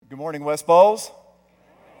morning, West Bowls.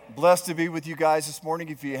 Blessed to be with you guys this morning.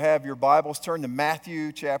 If you have your Bibles, turn to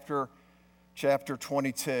Matthew chapter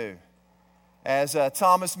 22. As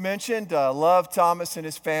Thomas mentioned, loved Thomas and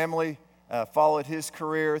his family, followed his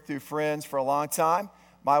career through friends for a long time.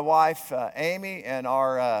 My wife, Amy, and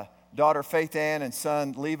our daughter, Faith Ann, and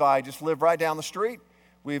son, Levi, just live right down the street.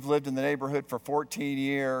 We've lived in the neighborhood for 14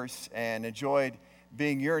 years and enjoyed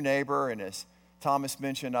being your neighbor. And as Thomas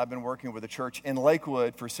mentioned, I've been working with a church in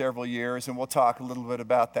Lakewood for several years, and we'll talk a little bit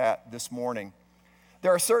about that this morning.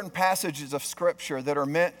 There are certain passages of Scripture that are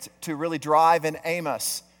meant to really drive and aim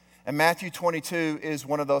us, and Matthew 22 is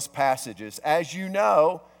one of those passages. As you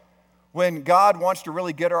know, when God wants to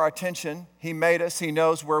really get our attention, He made us, He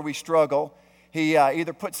knows where we struggle. He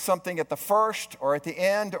either puts something at the first or at the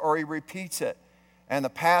end, or He repeats it. And the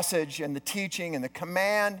passage and the teaching and the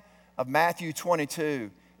command of Matthew 22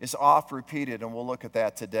 is oft repeated, and we'll look at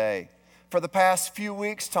that today. For the past few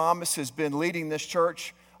weeks, Thomas has been leading this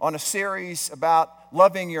church on a series about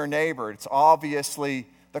loving your neighbor. It's obviously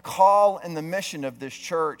the call and the mission of this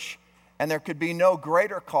church, and there could be no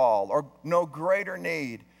greater call or no greater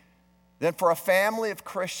need than for a family of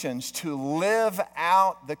Christians to live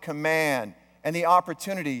out the command and the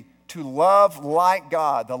opportunity to love like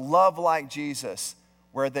God, to love like Jesus,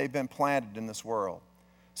 where they've been planted in this world.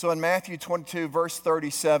 So in Matthew 22, verse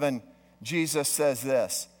 37, Jesus says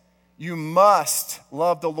this: "You must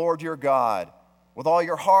love the Lord your God with all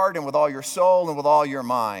your heart and with all your soul and with all your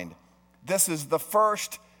mind. This is the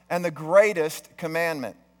first and the greatest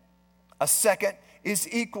commandment. A second is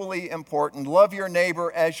equally important. Love your neighbor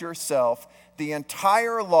as yourself. The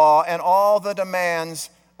entire law and all the demands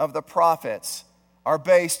of the prophets are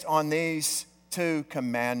based on these two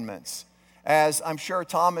commandments." As I'm sure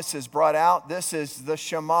Thomas has brought out, this is the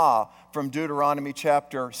Shema from Deuteronomy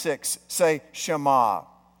chapter 6. Say Shema.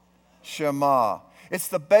 Shema. It's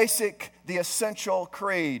the basic, the essential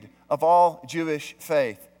creed of all Jewish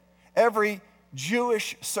faith. Every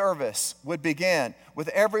Jewish service would begin with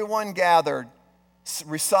everyone gathered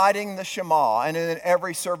reciting the Shema, and then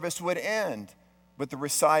every service would end with the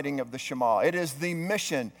reciting of the Shema. It is the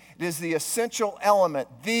mission. It is the essential element,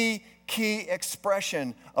 the key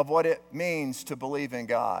expression of what it means to believe in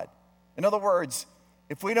God. In other words,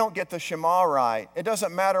 if we don't get the Shema right, it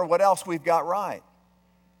doesn't matter what else we've got right.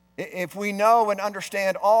 If we know and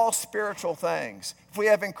understand all spiritual things, if we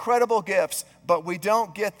have incredible gifts, but we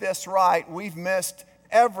don't get this right, we've missed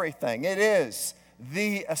everything. It is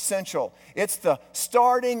the essential. It's the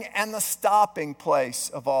starting and the stopping place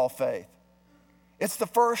of all faith. It's the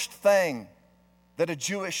first thing that a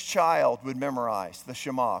Jewish child would memorize, the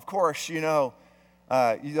Shema. Of course, you know,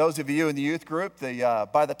 those of you in the youth group,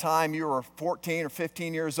 by the time you were 14 or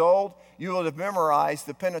 15 years old, you would have memorized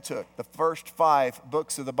the Pentateuch, the first 5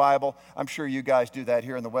 books of the Bible. I'm sure you guys do that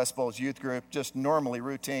here in the West Bowles youth group, just normally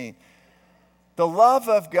routine. The love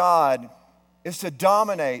of God is to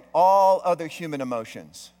dominate all other human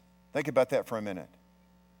emotions. Think about that for a minute.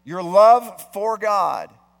 Your love for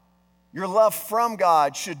God, your love from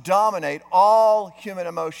God should dominate all human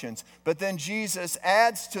emotions. But then Jesus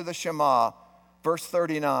adds to the Shema, verse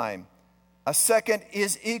 39, a second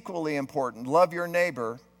is equally important. Love your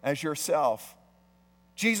neighbor as yourself.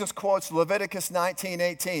 Jesus quotes Leviticus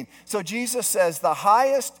 19:18. So Jesus says the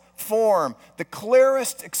highest form, the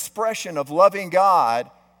clearest expression of loving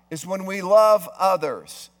God is when we love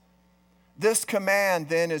others. This command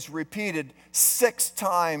then is repeated 6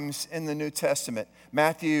 times in the New Testament.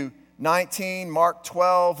 Matthew 19, Mark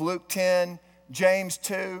 12, Luke 10, James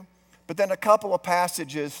 2. But then a couple of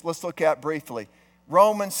passages let's look at briefly.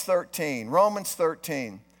 Romans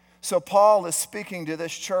 13. So Paul is speaking to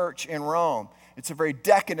this church in Rome. It's a very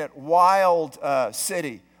decadent, wild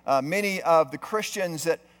city. Many of the Christians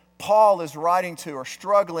that Paul is writing to are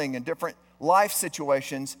struggling in different life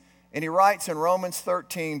situations. And he writes in Romans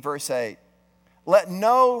 13, verse 8, "Let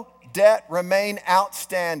no debt remain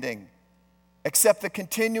outstanding except the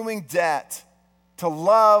continuing debt to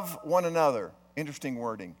love one another." Interesting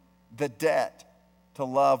wording. The debt to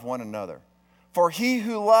love one another. "For he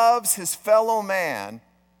who loves his fellow man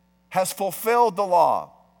has fulfilled the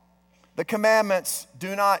law. The commandments,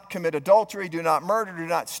 do not commit adultery, do not murder, do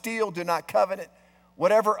not steal, do not covet,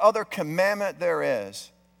 whatever other commandment there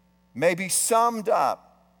is, may be summed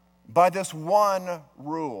up by this one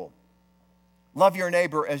rule: love your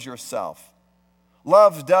neighbor as yourself.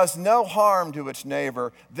 Love does no harm to its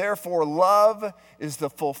neighbor. Therefore, love is the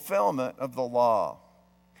fulfillment of the law."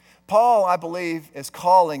 Paul, I believe, is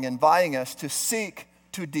calling, inviting us to seek,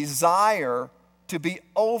 to desire, to be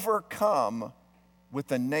overcome with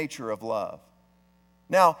the nature of love.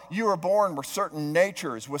 Now, you were born with certain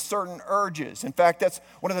natures, with certain urges. In fact, that's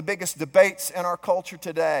one of the biggest debates in our culture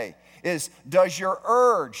today is, does your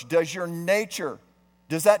urge, does your nature,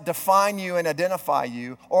 does that define you and identify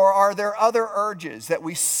you? Or are there other urges that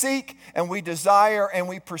we seek and we desire and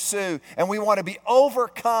we pursue, and we want to be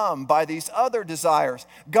overcome by these other desires,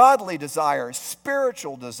 godly desires,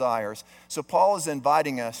 spiritual desires? So Paul is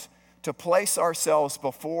inviting us to place ourselves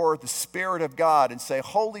before the Spirit of God and say,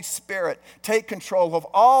 Holy Spirit, take control of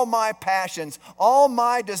all my passions, all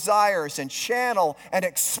my desires, and channel and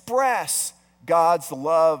express God's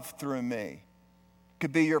love through me.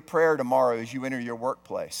 Could be your prayer tomorrow as you enter your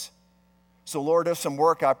workplace. So Lord, there's some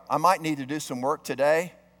work. I might need to do some work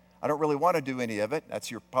today. I don't really want to do any of it.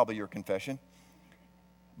 That's probably your confession.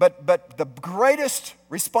 But the greatest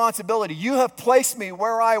responsibility, you have placed me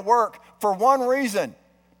where I work for one reason,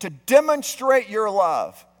 to demonstrate your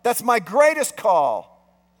love. That's my greatest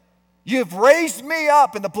call. You've raised me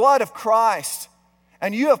up in the blood of Christ,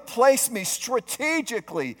 and you have placed me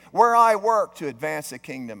strategically where I work to advance the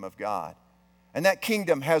kingdom of God. And that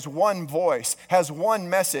kingdom has one voice, has one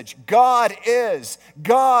message. God is,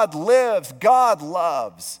 God lives, God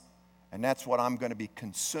loves. And that's what I'm going to be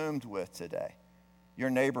consumed with today. Your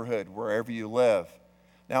neighborhood, wherever you live.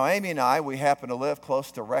 Now, Amy and I, we happen to live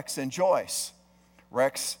close to Rex and Joyce.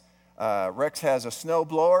 Rex has a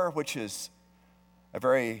snowblower, which is a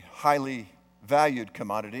very highly valued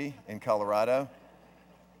commodity in Colorado.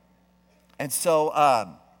 And so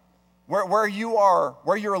where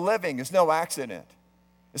you're living is no accident.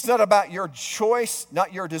 It's not about your choice,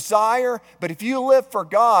 not your desire, but if you live for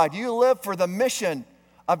God, you live for the mission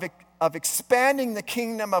of expanding the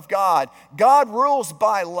kingdom of God. God rules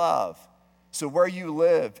by love. So where you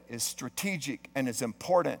live is strategic and is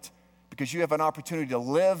important, because you have an opportunity to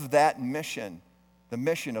live that mission, the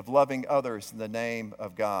mission of loving others in the name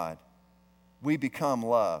of God. We become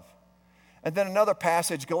love. And then another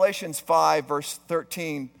passage, Galatians 5, verse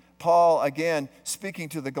 13, Paul, again, speaking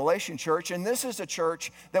to the Galatian church. And this is a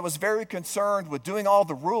church that was very concerned with doing all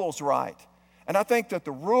the rules right. And I think that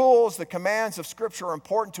the rules, the commands of Scripture are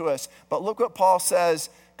important to us. But look what Paul says,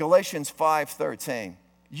 Galatians 5:13.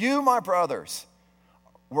 You, my brothers,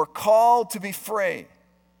 were called to be free.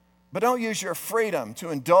 But don't use your freedom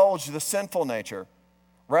to indulge the sinful nature.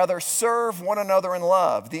 Rather, serve one another in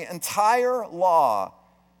love. The entire law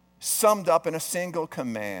summed up in a single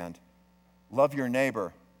command. Love your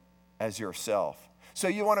neighbor as yourself. So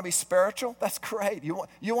you want to be spiritual? That's great. You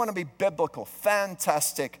want to be biblical?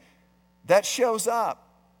 Fantastic. That shows up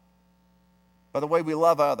by the way we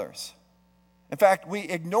love others. In fact, we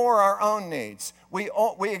ignore our own needs. We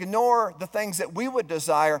ignore the things that we would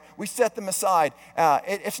desire. We set them aside.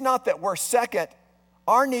 It's not that we're second.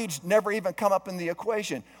 Our needs never even come up in the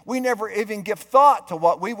equation. We never even give thought to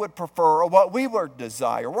what we would prefer or what we would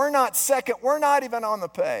desire. We're not second. We're not even on the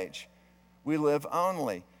page. We live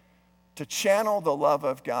only to channel the love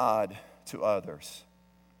of God to others.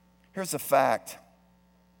 Here's a fact.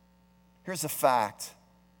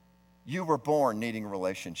 You were born needing a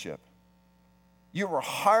relationship. You were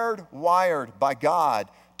hardwired by God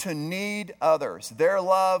to need others, their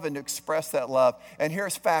love, and to express that love. And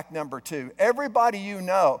here's fact number 2. Everybody you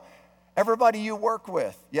know, everybody you work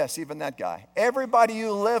with, yes, even that guy. Everybody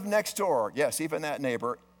you live next door, yes, even that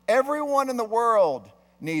neighbor. Everyone in the world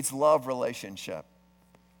needs love relationship.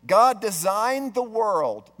 God designed the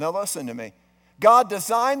world. Now listen to me. God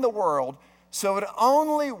designed the world so it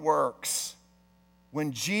only works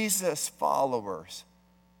when Jesus' followers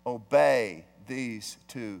obey these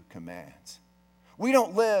 2 commands. We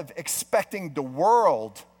don't live expecting the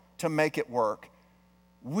world to make it work.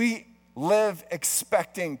 We live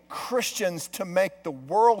expecting Christians to make the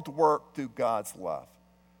world work through God's love.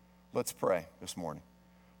 Let's pray this morning.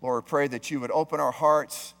 Lord, pray that you would open our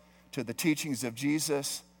hearts to the teachings of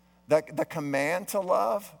Jesus, the command to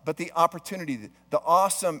love, but the opportunity, the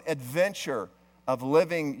awesome adventure of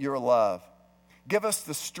living your love. Give us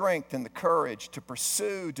the strength and the courage to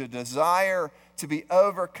pursue, to desire, to be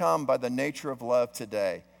overcome by the nature of love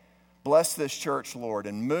today. Bless this church, Lord,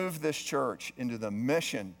 and move this church into the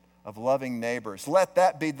mission of loving neighbors. Let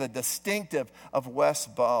that be the distinctive of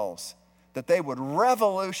West Bowles, that they would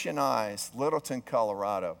revolutionize Littleton,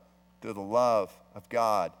 Colorado through the love of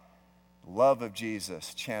God, the love of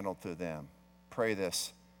Jesus channeled through them. Pray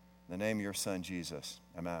this in the name of your Son, Jesus.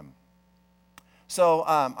 Amen. So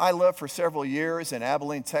I lived for several years in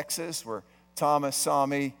Abilene, Texas, where Thomas saw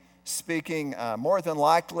me speaking. More than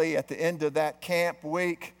likely, at the end of that camp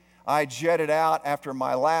week, I jetted out after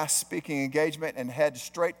my last speaking engagement and headed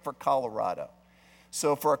straight for Colorado.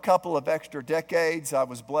 So for a couple of extra decades, I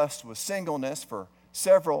was blessed with singleness for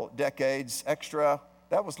several decades extra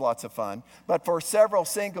That was lots of fun. But for several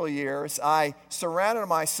single years, I surrounded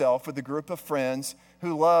myself with a group of friends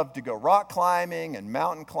who loved to go rock climbing and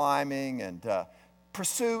mountain climbing and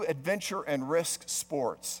pursue adventure and risk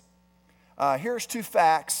sports. Here's 2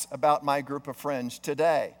 facts about my group of friends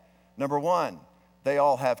today. Number 1, they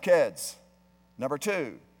all have kids. Number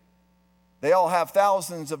 2, they all have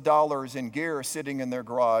thousands of dollars in gear sitting in their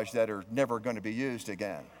garage that are never going to be used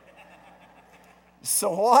again.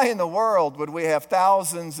 So why in the world would we have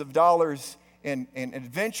thousands of dollars in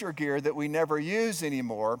adventure gear that we never use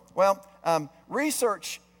anymore? Well,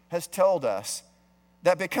 research has told us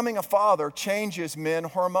that becoming a father changes men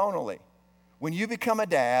hormonally. When you become a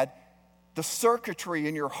dad, the circuitry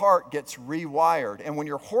in your heart gets rewired. And when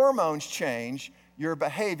your hormones change, your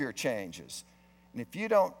behavior changes. And if you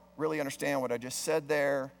don't really understand what I just said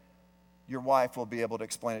there, your wife will be able to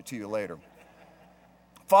explain it to you later.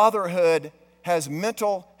 Fatherhood has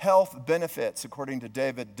mental health benefits, according to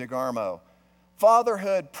David DeGarmo.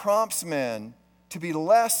 Fatherhood prompts men to be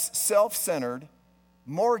less self-centered,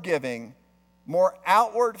 more giving, more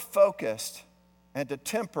outward focused, and to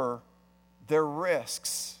temper their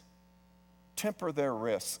risks. Temper their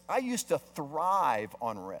risks. I used to thrive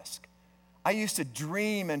on risk. I used to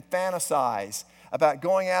dream and fantasize about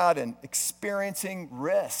going out and experiencing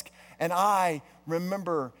risk. And I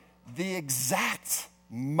remember the exact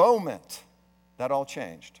moment that all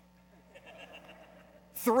changed.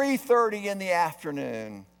 3:30 in the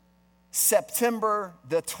afternoon, September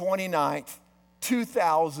the 29th,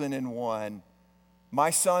 2001, my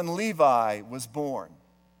son Levi was born.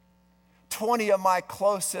 20 of my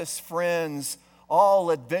closest friends, all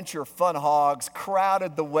adventure fun hogs,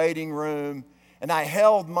 crowded the waiting room, and I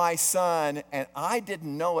held my son, and I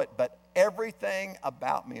didn't know it, but everything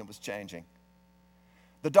about me was changing.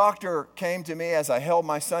 The doctor came to me as I held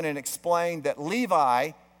my son and explained that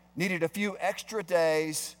Levi needed a few extra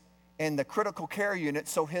days in the critical care unit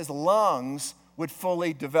so his lungs would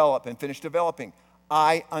fully develop and finish developing.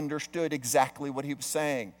 I understood exactly what he was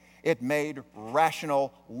saying. It made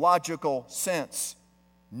rational, logical sense.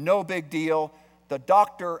 No big deal. The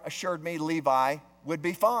doctor assured me Levi would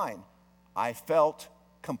be fine. I felt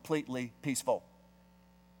completely peaceful.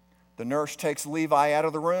 The nurse takes Levi out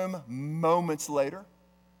of the room. Moments later,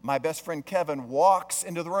 my best friend Kevin walks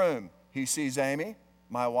into the room. He sees Amy,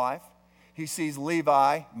 my wife. He sees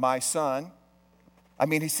Levi, my son.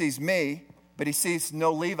 He sees me, but he sees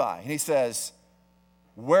no Levi. And he says,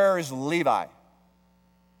 "Where's Levi?"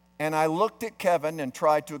 And I looked at Kevin and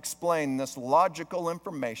tried to explain this logical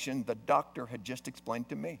information the doctor had just explained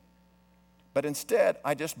to me. But instead,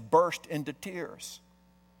 I just burst into tears.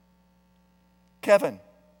 Kevin,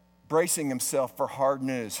 bracing himself for hard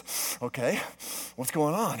news. "Okay, what's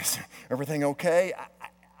going on? Is everything okay?"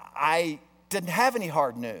 I didn't have any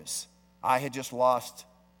hard news. I had just lost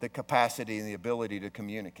the capacity and the ability to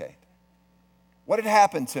communicate. What had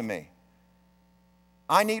happened to me?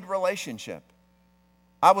 I need relationship.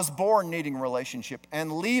 I was born needing relationship,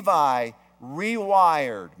 and Levi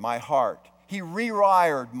rewired my heart. He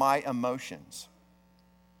rewired my emotions.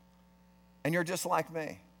 And you're just like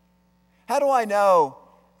me. How do I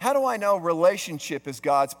know relationship is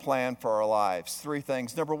God's plan for our lives? 3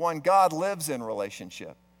 things. Number 1, God lives in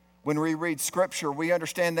relationship. When we read Scripture, we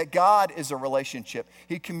understand that God is a relationship.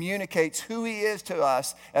 He communicates who He is to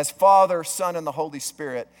us as Father, Son, and the Holy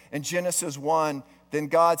Spirit. In Genesis 1, then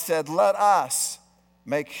God said, "Let us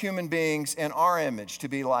make human beings in our image to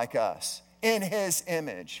be like us." In His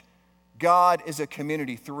image. God is a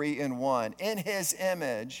community, 3 in 1. In His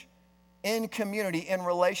image, in community, in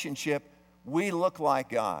relationship, we look like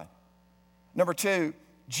God. Number 2,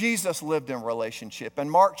 Jesus lived in relationship. In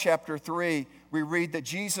Mark chapter 3, we read that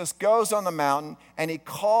Jesus goes on the mountain and He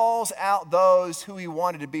calls out those who He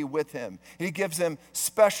wanted to be with Him. He gives them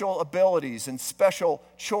special abilities and special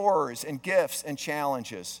chores and gifts and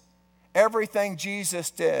challenges. Everything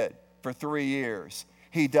Jesus did for 3 years,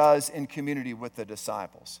 He does in community with the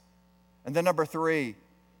disciples. And then number 3,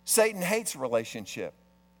 Satan hates relationship.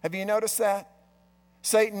 Have you noticed that?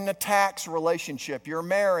 Satan attacks relationship, your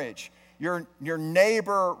marriage, your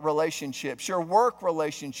neighbor relationships, your work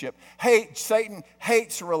relationship. Satan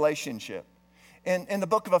hates relationship. In the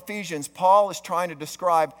book of Ephesians, Paul is trying to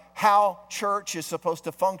describe how church is supposed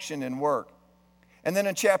to function and work. And then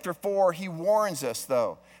in chapter 4, he warns us,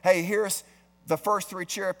 though. Hey, here's the first 3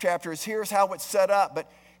 chapters. Here's how it's set up, but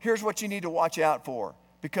here's what you need to watch out for,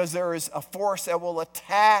 because there is a force that will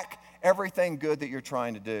attack everything good that you're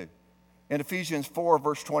trying to do. In Ephesians 4,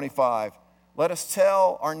 verse 25, let us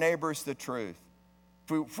tell our neighbors the truth,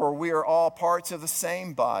 for we are all parts of the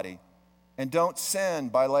same body, and don't sin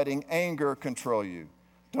by letting anger control you.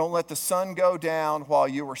 Don't let the sun go down while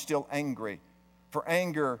you are still angry, for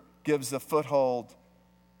anger gives the foothold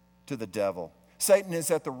to the devil. Satan is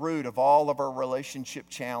at the root of all of our relationship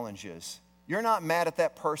challenges. You're not mad at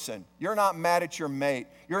that person. You're not mad at your mate.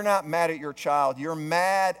 You're not mad at your child. You're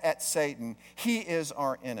mad at Satan. He is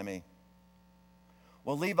our enemy.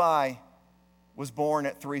 Well, Levi was born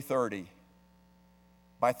at 3:30.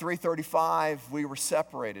 By 3:35, we were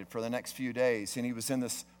separated for the next few days, and he was in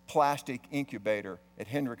this plastic incubator at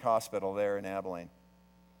Hendrick Hospital there in Abilene.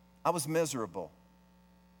 I was miserable.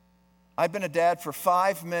 I'd been a dad for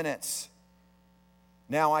 5 minutes.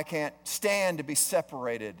 Now I can't stand to be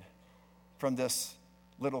separated from this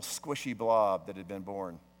little squishy blob that had been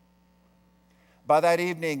born. By that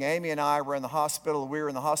evening, Amy and I were in the hospital. We were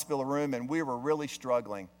in the hospital room, and we were really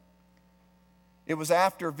struggling. It was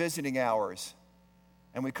after visiting hours,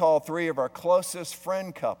 and we called 3 of our closest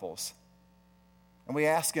friend couples, and we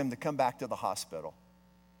asked them to come back to the hospital.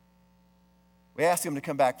 We asked them to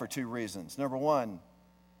come back for 2 reasons. Number 1,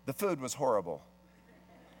 the food was horrible.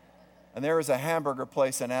 And there was a hamburger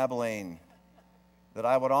place in Abilene that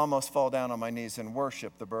I would almost fall down on my knees and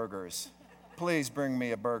worship the burgers. Please bring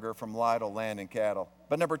me a burger from Lytle Land and Cattle.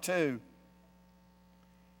 But number 2,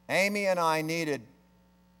 Amy and I needed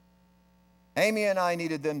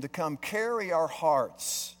them to come carry our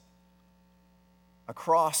hearts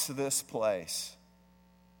across this place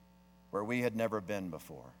where we had never been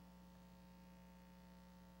before.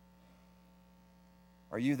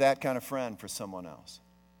 Are you that kind of friend for someone else?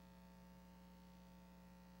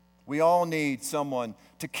 We all need someone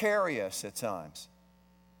to carry us at times.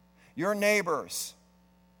 Your neighbors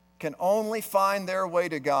can only find their way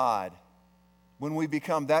to God when we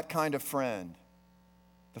become that kind of friend.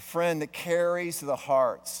 The friend that carries the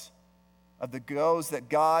hearts of those that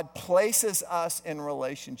God places us in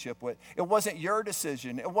relationship with. It wasn't your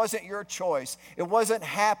decision. It wasn't your choice. It wasn't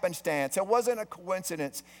happenstance. It wasn't a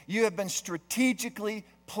coincidence. You have been strategically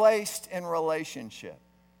placed in relationship.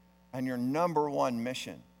 And your number one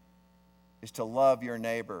mission is to love your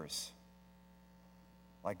neighbors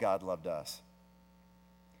like God loved us.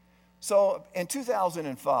 So in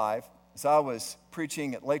 2005, as I was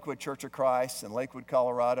preaching at Lakewood Church of Christ in Lakewood,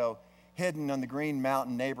 Colorado, hidden in the Green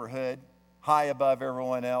Mountain neighborhood, high above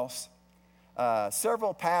everyone else,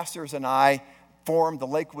 several pastors and I formed the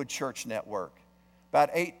Lakewood Church Network. About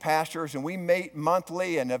 8 pastors, and we meet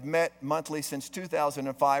monthly and have met monthly since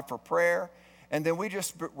 2005 for prayer. And then we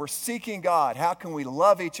just were seeking God. How can we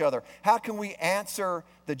love each other? How can we answer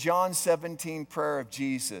the John 17 prayer of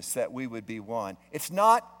Jesus that we would be one? It's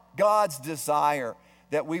not God's desire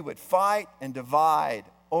that we would fight and divide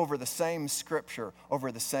over the same scripture, over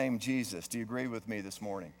the same Jesus. Do you agree with me this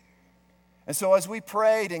morning? And so as we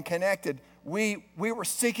prayed and connected, we were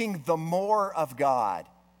seeking the more of God.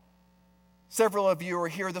 Several of you are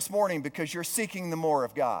here this morning because you're seeking the more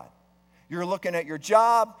of God. You're looking at your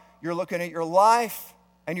job, you're looking at your life,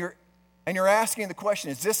 and you're asking the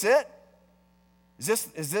question, is this it?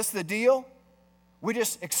 Is this the deal? We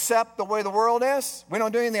just accept the way the world is? We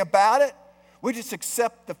don't do anything about it? We just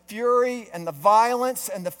accept the fury and the violence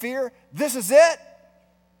and the fear? This is it?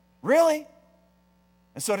 Really?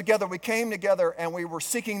 And so together we came together and we were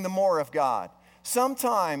seeking the more of God.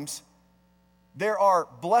 Sometimes there are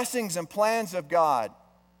blessings and plans of God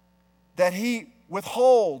that He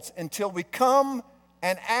withholds until we come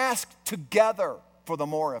and ask together for the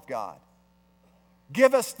more of God.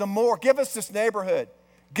 Give us the more. Give us this neighborhood.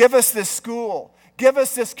 Give us this school. Give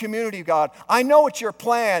us this community, God. I know it's your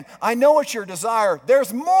plan. I know it's your desire.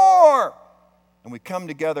 There's more. And we come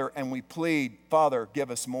together and we plead, Father, give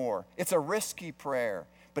us more. It's a risky prayer,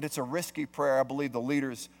 but it's a risky prayer I believe the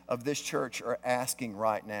leaders of this church are asking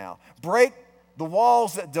right now. Break the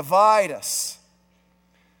walls that divide us.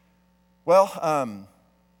 Well,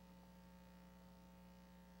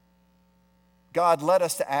 God led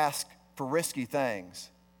us to ask for risky things.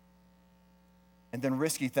 And then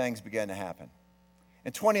risky things began to happen.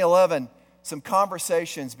 In 2011, some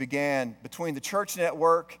conversations began between the church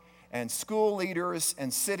network and school leaders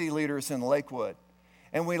and city leaders in Lakewood.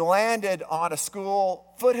 And we landed on a school,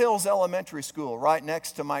 Foothills Elementary School, right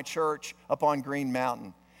next to my church up on Green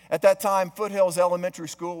Mountain. At that time, Foothills Elementary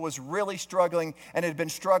School was really struggling and had been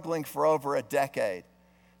struggling for over a decade.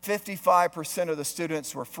 55% of the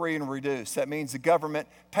students were free and reduced. That means the government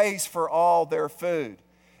pays for all their food.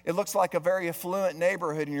 It looks like a very affluent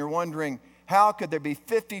neighborhood, and you're wondering, how could there be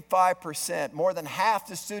 55%, more than half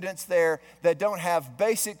the students there, that don't have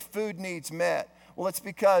basic food needs met? Well, it's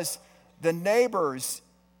because the neighbors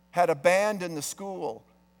had abandoned the school,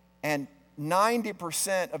 and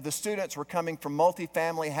 90% of the students were coming from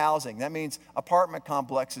multifamily housing. That means apartment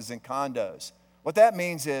complexes and condos. What that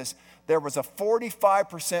means is there was a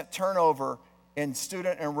 45% turnover in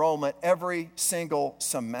student enrollment every single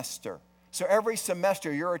semester. So every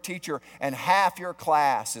semester you're a teacher and half your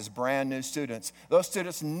class is brand new students. Those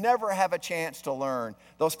students never have a chance to learn.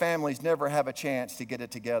 Those families never have a chance to get it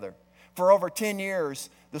together. For over 10 years,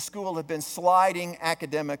 the school had been sliding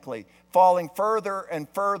academically, falling further and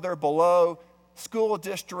further below school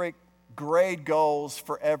district grade goals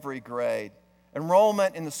for every grade.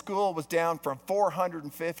 Enrollment in the school was down from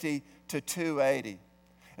 450 to 280.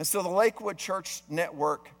 And so the Lakewood Church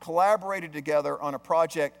Network collaborated together on a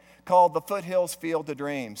project called the Foothills Field of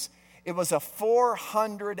Dreams. It was a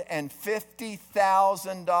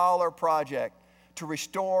 $450,000 project to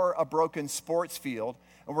restore a broken sports field.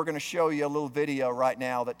 And we're going to show you a little video right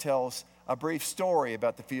now that tells a brief story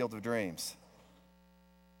about the Field of Dreams.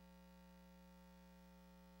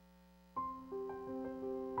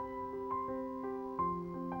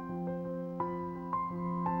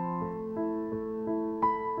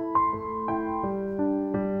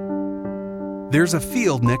 There's a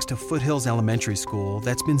field next to Foothills Elementary School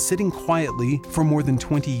that's been sitting quietly for more than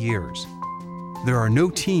 20 years. There are no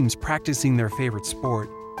teams practicing their favorite sport,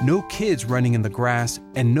 no kids running in the grass,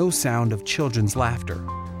 and no sound of children's laughter.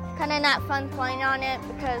 Kind of not fun playing on it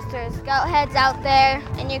because there's goat heads out there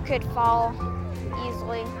and you could fall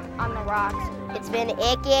easily on the rocks. It's been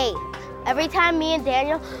icky. Every time me and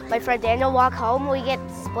Daniel, my friend Daniel, walk home, we get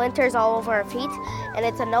splinters all over our feet, and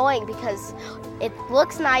it's annoying because it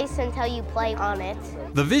looks nice until you play on it.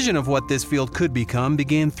 The vision of what this field could become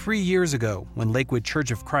began 3 years ago when Lakewood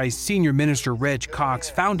Church of Christ senior minister Reg Cox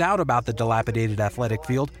found out about the dilapidated athletic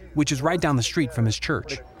field, which is right down the street from his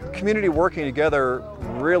church. The community working together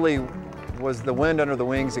really was the wind under the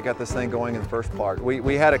wings that got this thing going in the first part.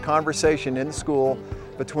 We had a conversation in the school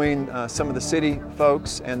between some of the city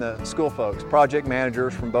folks and the school folks, project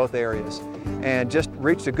managers from both areas, and just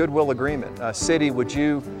reached a goodwill agreement. City, would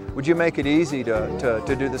you make it easy to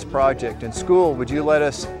do this project? And school, would you let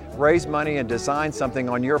us raise money and design something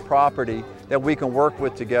on your property that we can work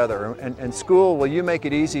with together? And school, will you make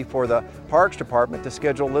it easy for the Parks Department to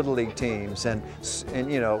schedule Little League teams? And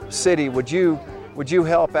you know, city, would you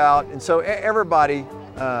help out? And so everybody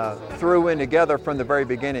threw in together from the very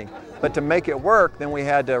beginning. But to make it work, then we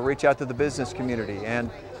had to reach out to the business community. And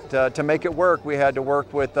to make it work, we had to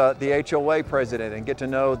work with the HOA president and get to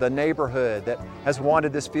know the neighborhood that has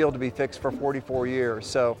wanted this field to be fixed for 44 years.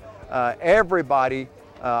 So everybody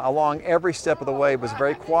along every step of the way was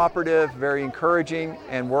very cooperative, very encouraging,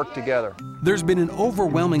 and worked together. There's been an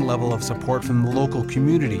overwhelming level of support from the local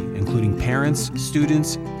community, including parents,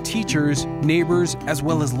 students, teachers, neighbors, as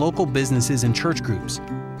well as local businesses and church groups.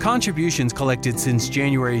 Contributions collected since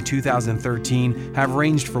January 2013 have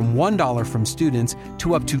ranged from $1 from students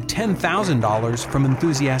to up to $10,000 from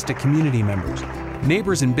enthusiastic community members.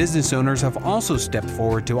 Neighbors and business owners have also stepped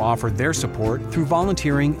forward to offer their support through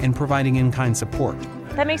volunteering and providing in-kind support.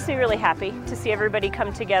 That makes me really happy to see everybody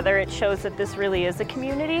come together. It shows that this really is a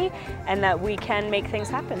community and that we can make things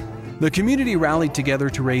happen. The community rallied together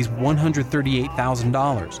to raise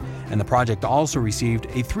 $138,000, and the project also received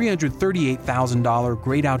a $338,000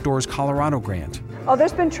 Great Outdoors Colorado grant. Oh,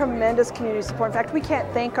 there's been tremendous community support. In fact, we can't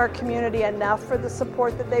thank our community enough for the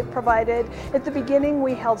support that they've provided. At the beginning,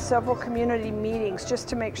 we held several community meetings just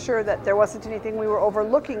to make sure that there wasn't anything we were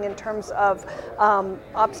overlooking in terms of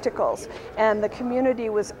obstacles. And the community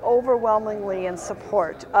was overwhelmingly in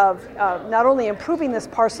support of not only improving this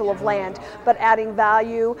parcel of land, but adding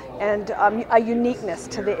value and a uniqueness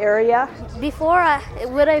to the area. Before,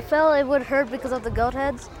 when I fell, it would hurt because of the goat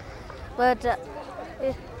heads, but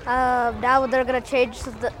now they're going to change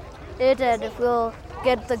it, and we'll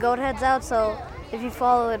get the goat heads out, so if you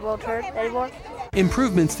fall, it won't hurt anymore.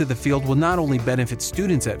 Improvements to the field will not only benefit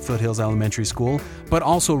students at Foothills Elementary School, but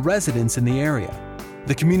also residents in the area.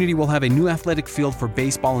 The community will have a new athletic field for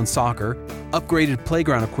baseball and soccer, upgraded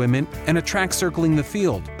playground equipment, and a track circling the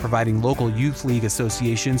field, providing local youth league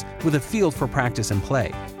associations with a field for practice and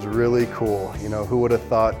play. It's really cool. You know, who would have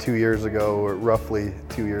thought 2 years ago, or roughly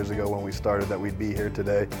 2 years ago when we started, that we'd be here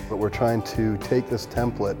today. But we're trying to take this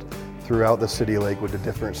template throughout the city of Lakewood to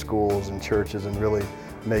different schools and churches and really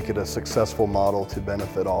make it a successful model to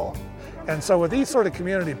benefit all. And so with these sort of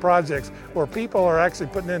community projects where people are actually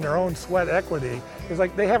putting in their own sweat equity, it's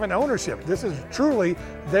like they have an ownership. This is truly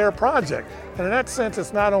their project. And in that sense,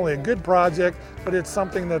 it's not only a good project, but it's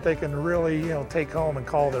something that they can really, take home and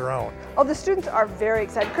call their own. Oh, the students are very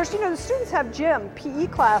excited. Of course, the students have gym, PE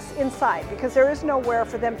class inside because there is nowhere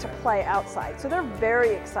for them to play outside. So they're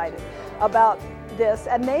very excited about this,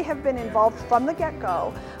 and they have been involved from the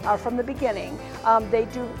get-go, from the beginning.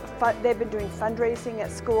 They've been doing fundraising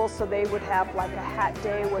at schools, so they would have like a hat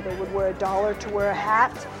day where they would wear $1 to wear a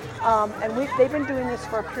hat. And they've been doing this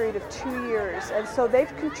for a period of 2 years, and so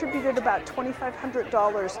they've contributed about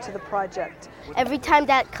 $2,500 to the project. Every time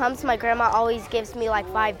that comes, my grandma always gives me like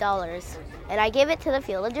 $5, and I give it to the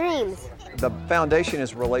Field of Dreams. The foundation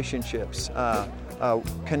is relationships,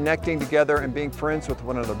 connecting together and being friends with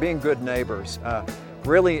one another, being good neighbors.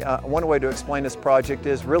 Really, one way to explain this project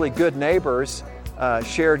is really good neighbors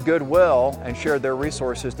shared goodwill and shared their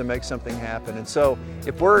resources to make something happen. And so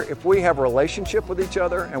if we have a relationship with each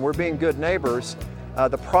other and we're being good neighbors,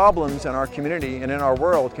 the problems in our community and in our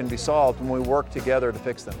world can be solved when we work together to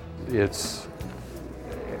fix them. It's,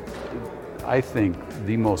 I think,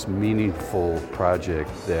 the most meaningful project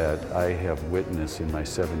that I have witnessed in my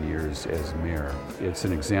 7 years as mayor. It's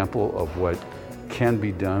an example of what can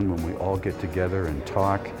be done when we all get together and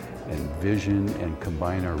talk and vision and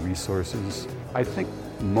combine our resources. I think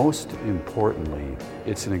most importantly,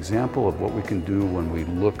 it's an example of what we can do when we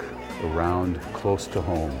look around close to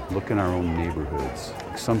home, look in our own neighborhoods.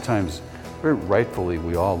 Sometimes, very rightfully,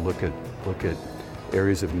 we all look at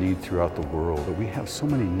areas of need throughout the world, but we have so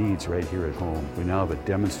many needs right here at home. We now have a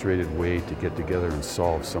demonstrated way to get together and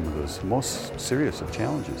solve some of those most serious of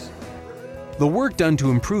challenges. The work done to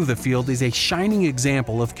improve the field is a shining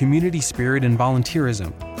example of community spirit and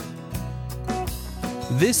volunteerism.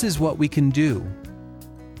 This is what we can do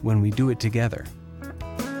when we do it together.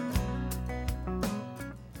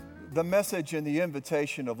 The message and the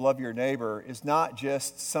invitation of love your neighbor is not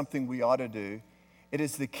just something we ought to do. It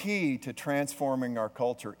is the key to transforming our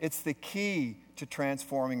culture. It's the key to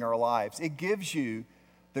transforming our lives. It gives you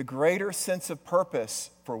the greater sense of purpose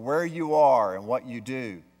for where you are and what you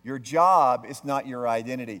do. Your job is not your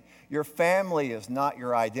identity. Your family is not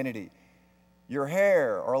your identity. Your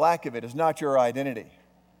hair or lack of it is not your identity.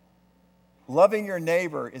 Loving your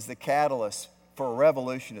neighbor is the catalyst for a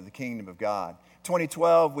revolution of the kingdom of God.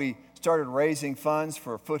 2012, we started raising funds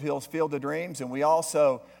for Foothills Field of Dreams, and we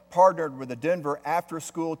also partnered with the Denver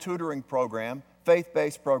after-school tutoring program,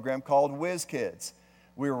 faith-based program called Whiz Kids.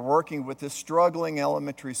 We were working with this struggling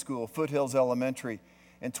elementary school, Foothills Elementary.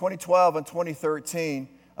 In 2012 and 2013,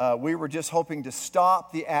 we were just hoping to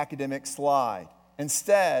stop the academic slide.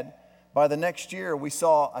 Instead, by the next year, we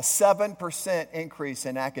saw a 7% increase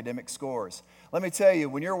in academic scores. Let me tell you,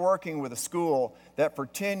 when you're working with a school that for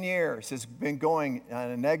 10 years has been going in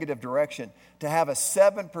a negative direction, to have a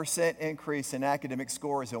 7% increase in academic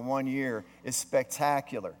scores in 1 year is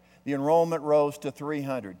spectacular. The enrollment rose to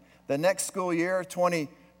 300. The next school year,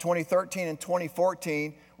 2013 and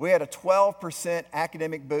 2014, we had a 12%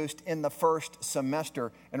 academic boost in the first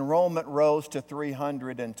semester. Enrollment rose to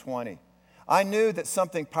 320. I knew that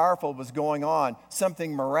something powerful was going on,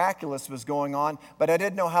 something miraculous was going on, but I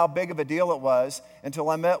didn't know how big of a deal it was until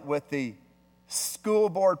I met with the school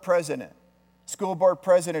board president. School board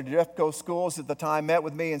president of Jeffco Schools at the time met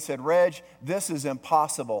with me and said, Reg, this is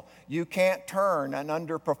impossible. You can't turn an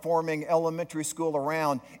underperforming elementary school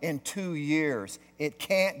around in 2 years. It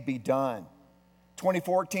can't be done.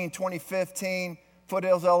 2014, 2015,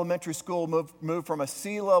 Foothills Elementary School moved from a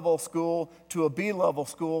C-level school to a B-level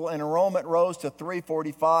school, and enrollment rose to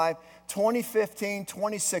 345. 2015,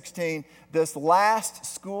 2016, this last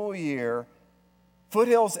school year,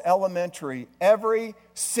 Foothills Elementary, every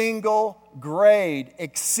single grade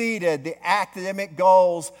exceeded the academic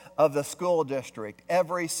goals of the school district.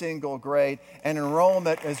 Every single grade, and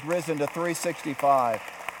enrollment has risen to 365.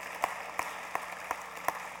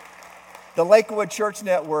 The Lakewood Church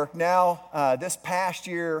Network now, this past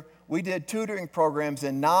year, we did tutoring programs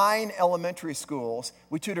in 9 elementary schools.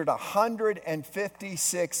 We tutored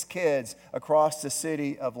 156 kids across the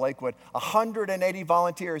city of Lakewood, 180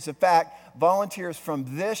 volunteers. In fact, volunteers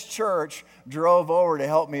from this church drove over to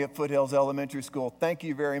help me at Foothills Elementary School. Thank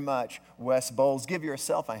you very much, Wes Bowles. Give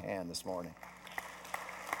yourself a hand this morning.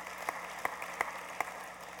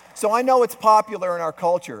 So I know it's popular in our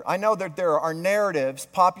culture. I know that there are narratives,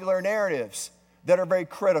 popular narratives, that are very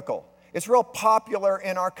critical. It's real popular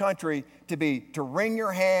in our country to wring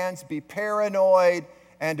your hands, be paranoid,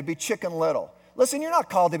 and to be chicken little. Listen, you're not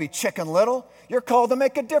called to be chicken little. You're called to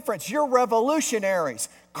make a difference. You're revolutionaries.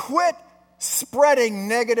 Quit spreading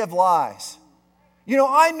negative lies. You know,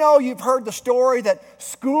 I know you've heard the story that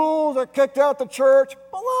schools are kicked out the church.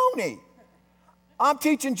 Baloney. I'm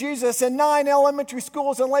teaching Jesus in 9 elementary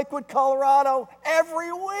schools in Lakewood, Colorado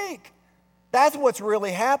every week. That's what's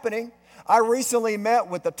really happening. I recently met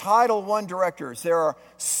with the Title I directors. There are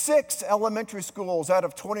 6 elementary schools out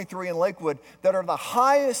of 23 in Lakewood that are the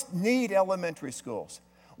highest need elementary schools.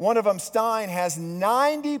 One of them, Stein, has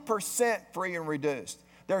 90% free and reduced.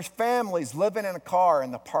 There's families living in a car in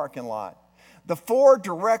the parking lot. The 4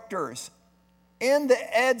 directors in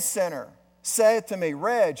the Ed Center said to me,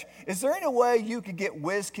 Reg, is there any way you could get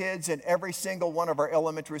whiz kids in every single one of our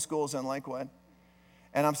elementary schools in Lakewood?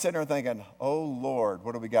 And I'm sitting there thinking, oh, Lord,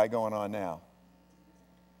 what do we got going on now?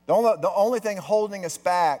 The only thing holding us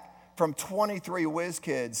back from 23 whiz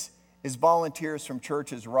kids is volunteers from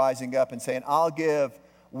churches rising up and saying, I'll give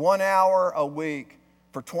 1 hour a week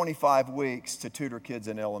for 25 weeks to tutor kids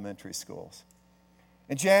in elementary schools.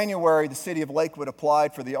 In January, the city of Lakewood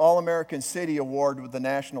applied for the All-American City Award with the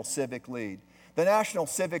National Civic League. The National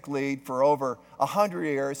Civic League, for over 100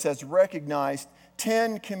 years, has recognized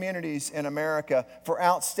 10 communities in America for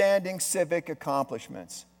outstanding civic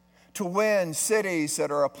accomplishments. To win, cities that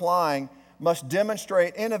are applying must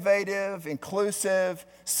demonstrate innovative, inclusive,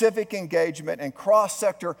 civic engagement and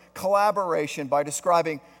cross-sector collaboration by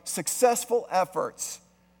describing successful efforts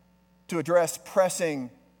to address pressing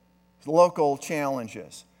local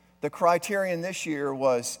challenges. The criterion this year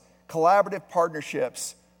was collaborative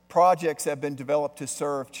partnerships, projects that have been developed to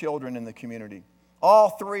serve children in the community.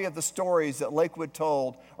 All 3 of the stories that Lakewood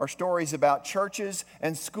told are stories about churches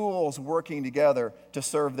and schools working together to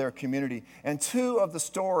serve their community. And 2 of the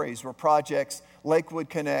stories were projects Lakewood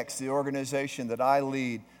Connects, the organization that I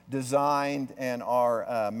lead, designed and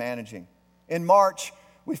are managing. In March,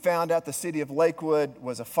 we found out the city of Lakewood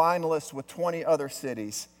was a finalist with 20 other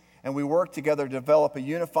cities. And we worked together to develop a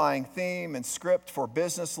unifying theme and script for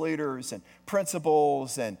business leaders and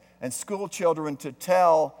principals and school children to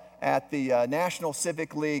tell at the National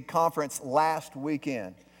Civic League Conference last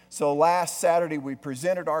weekend. So last Saturday, we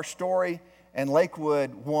presented our story, and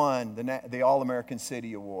Lakewood won the All-American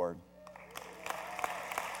City Award.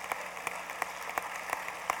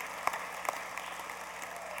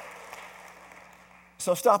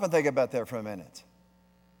 So stop and think about that for a minute.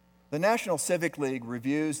 The National Civic League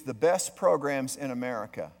reviews the best programs in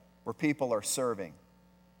America where people are serving.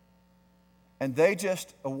 And they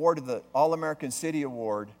just awarded the All-American City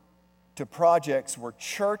Award to projects where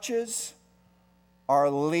churches are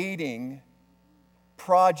leading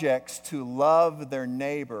projects to love their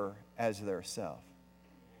neighbor as their self.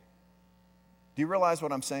 Do you realize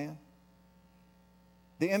what I'm saying?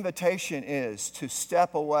 The invitation is to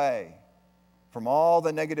step away from all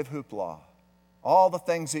the negative hoopla, all the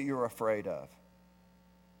things that you're afraid of,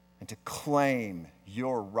 and to claim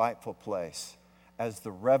your rightful place as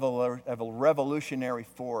the revolutionary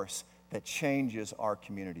force that changes our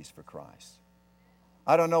communities for Christ.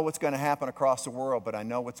 I don't know what's going to happen across the world, but I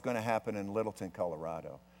know what's going to happen in Littleton,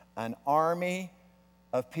 Colorado. An army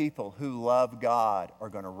of people who love God are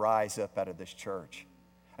going to rise up out of this church.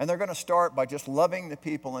 And they're going to start by just loving the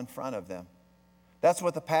people in front of them. That's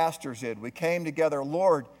what the pastors did. We came together,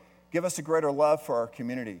 Lord, give us a greater love for our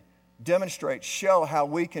community. Demonstrate, show how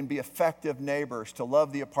we can be effective neighbors to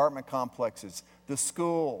love the apartment complexes, the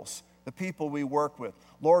schools, the people we work with.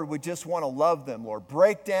 Lord, we just want to love them, Lord.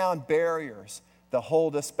 Break down barriers that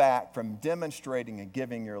hold us back from demonstrating and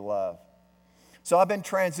giving your love. So I've been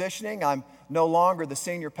transitioning. I'm no longer the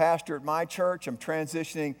senior pastor at my church. I'm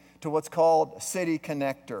transitioning to what's called City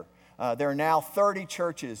Connector. There are now 30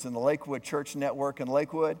 churches in the Lakewood Church Network in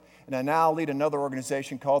Lakewood, and I now lead another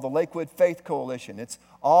organization called the Lakewood Faith Coalition. It's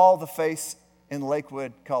all the faiths in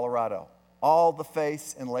Lakewood, Colorado. All the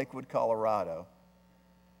faiths in Lakewood, Colorado.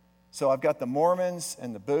 So I've got the Mormons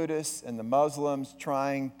and the Buddhists and the Muslims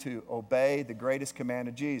trying to obey the greatest command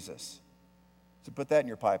of Jesus. So put that in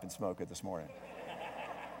your pipe and smoke it this morning.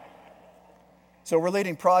 So we're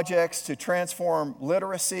leading projects to transform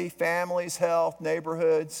literacy, families, health,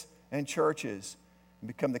 neighborhoods, and churches, and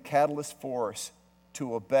become the catalyst force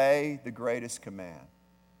to obey the greatest command.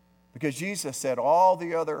 Because Jesus said all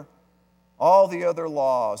the other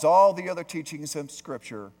laws, all the other teachings of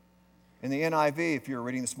Scripture, in the NIV, if you're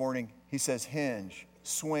reading this morning, he says hinge,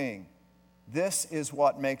 swing. This is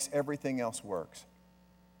what makes everything else work.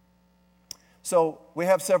 So we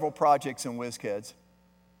have several projects in WizKids.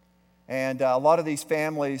 And a lot of these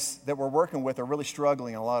families that we're working with are really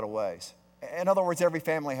struggling in a lot of ways. In other words, every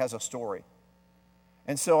family has a story.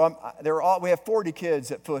 And so we have 40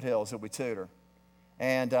 kids at Foothills that we tutor.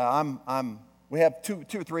 And we have two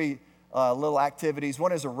or three little activities.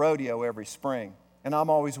 One is a rodeo every spring. And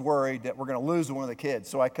I'm always worried that we're going to lose one of the kids.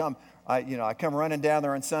 So I come running down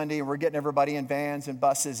there on Sunday, and we're getting everybody in vans and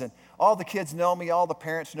buses. And all the kids know me, all the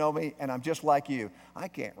parents know me, and I'm just like you. I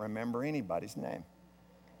can't remember anybody's name.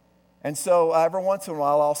 And so every once in a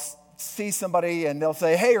while, I'll see somebody, and they'll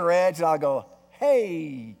say, "Hey, Reg," and I'll go,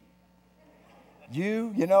 "Hey,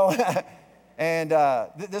 you know." And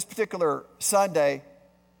this particular Sunday,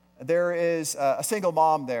 there is a single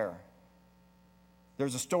mom there.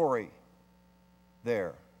 There's a story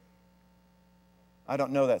there. I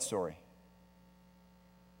don't know that story.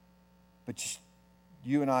 But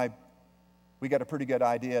you and I, we got a pretty good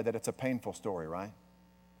idea that it's a painful story, right?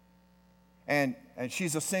 And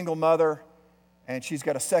she's a single mother, and she's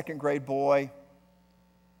got a second grade boy.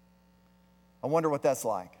 I wonder what that's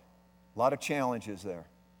like. A lot of challenges there.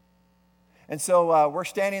 And so we're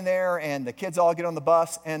standing there, and the kids all get on the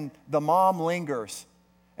bus, and the mom lingers.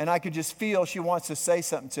 And I could just feel she wants to say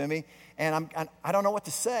something to me, and I don't know what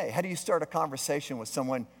to say. How do you start a conversation with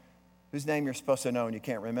someone whose name you're supposed to know and you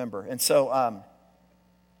can't remember? And so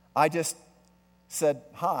I just said,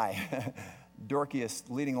 hi, dorkiest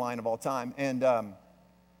leading line of all time. And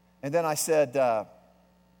then I said,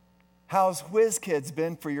 how's Whiz Kids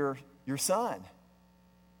been for your son?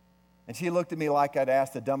 And she looked at me like I'd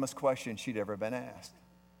asked the dumbest question she'd ever been asked.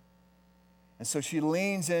 And so she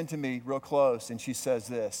leans into me real close and she says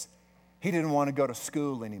this: he didn't want to go to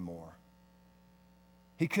school anymore.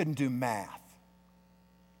 He couldn't do math.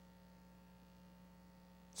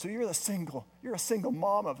 So you're a single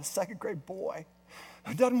mom of a second grade boy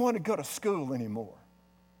who doesn't want to go to school anymore.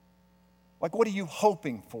 Like, what are you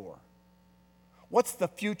hoping for? What's the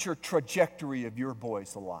future trajectory of your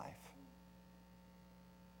boy's life?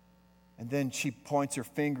 And then she points her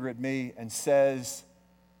finger at me and says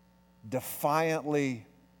defiantly,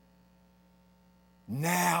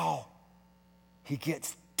 now he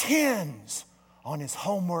gets 10s on his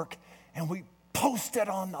homework and we post it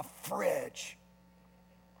on the fridge.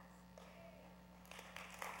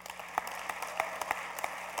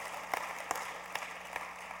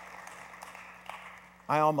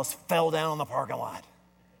 I almost fell down in the parking lot.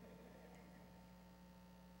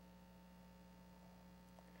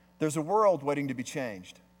 There's a world waiting to be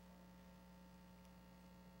changed.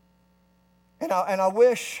 And I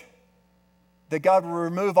wish that God would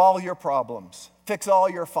remove all your problems, fix all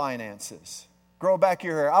your finances, grow back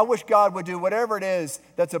your hair. I wish God would do whatever it is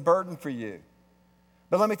that's a burden for you.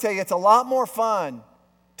 But let me tell you, it's a lot more fun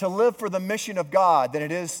to live for the mission of God than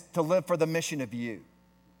it is to live for the mission of you.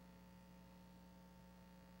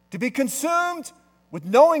 To be consumed with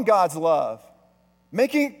knowing God's love,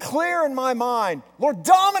 making it clear in my mind, Lord,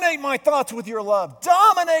 dominate my thoughts with your love,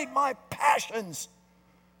 dominate my passions.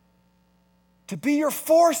 To be your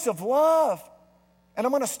force of love. And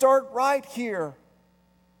I'm going to start right here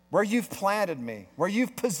where you've planted me, where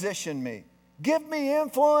you've positioned me. Give me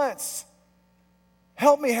influence.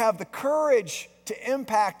 Help me have the courage to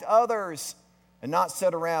impact others and not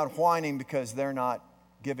sit around whining because they're not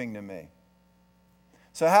giving to me.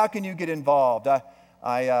 So how can you get involved?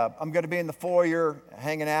 I'm going to be in the foyer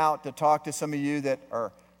hanging out to talk to some of you that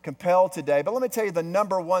are compelled today. But let me tell you the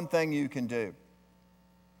number one thing you can do.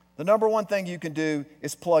 The number one thing you can do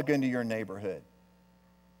is plug into your neighborhood.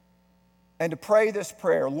 And to pray this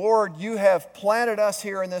prayer: Lord, you have planted us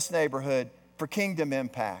here in this neighborhood for kingdom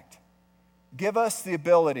impact. Give us the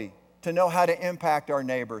ability to know how to impact our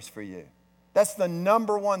neighbors for you. That's the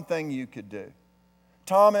number one thing you could do.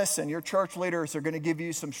 Thomas and your church leaders are going to give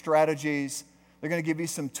you some strategies. They're going to give you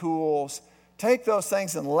some tools. Take those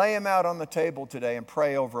things and lay them out on the table today and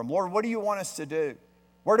pray over them. Lord, what do you want us to do?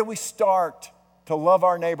 Where do we start to love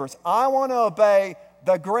our neighbors? I want to obey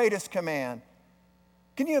the greatest command.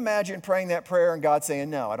 Can you imagine praying that prayer and God saying,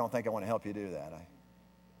 no, I don't think I want to help you do that?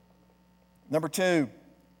 Number two,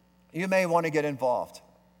 you may want to get involved.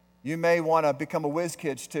 You may want to become a Whiz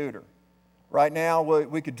Kids tutor. Right now,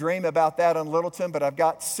 we could dream about that in Littleton, but I've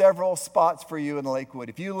got several spots for you in Lakewood.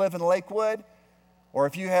 If you live in Lakewood, or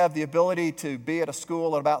if you have the ability to be at a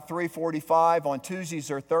school at about 3:45 on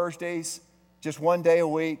Tuesdays or Thursdays, just one day a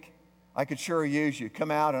week, I could sure use you.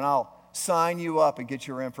 Come out and I'll sign you up and get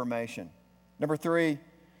your information. Number three,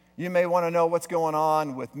 you may want to know what's going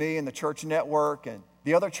on with me and the church network and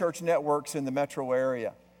the other church networks in the metro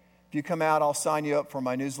area. If you come out, I'll sign you up for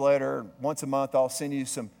my newsletter. Once a month, I'll send you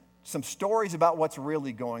some stories about what's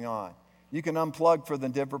really going on. You can unplug for the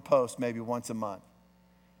Denver Post maybe once a month.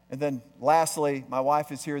 And then lastly, my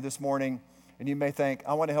wife is here this morning, and you may think,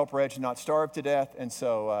 I want to help Reg not starve to death, and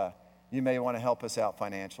so you may want to help us out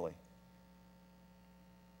financially.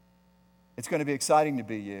 It's going to be exciting to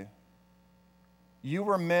be you. You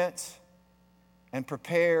were meant and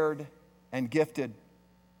prepared and gifted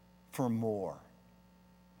for more.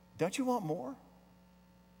 Don't you want more?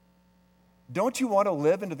 Don't you want to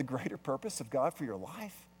live into the greater purpose of God for your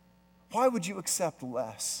life? Why would you accept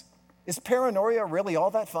less? Is paranoia really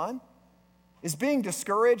all that fun? Is being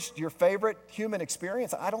discouraged your favorite human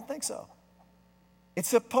experience? I don't think so. It's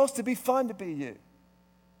supposed to be fun to be you.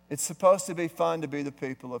 It's supposed to be fun to be the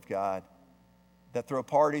people of God. that throw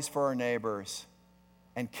parties for our neighbors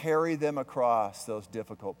and carry them across those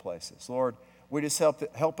difficult places. Lord, we just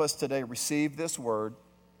help us today receive this word.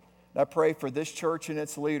 And I pray for this church and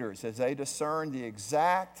its leaders as they discern the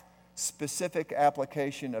exact specific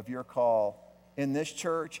application of your call in this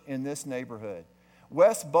church, in this neighborhood.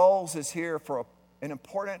 West Bowles is here for an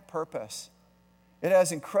important purpose. It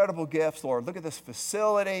has incredible gifts, Lord. Look at this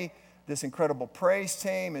facility, this incredible praise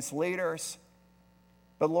team, its leaders.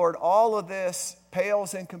 But Lord, all of this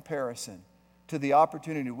pales in comparison to the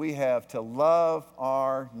opportunity we have to love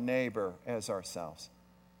our neighbor as ourselves.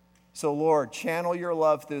 So Lord, channel your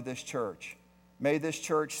love through this church. May this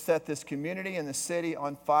church set this community and the city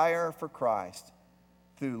on fire for Christ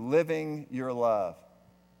through living your love.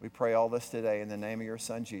 We pray all this today in the name of your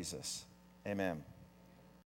Son, Jesus. Amen.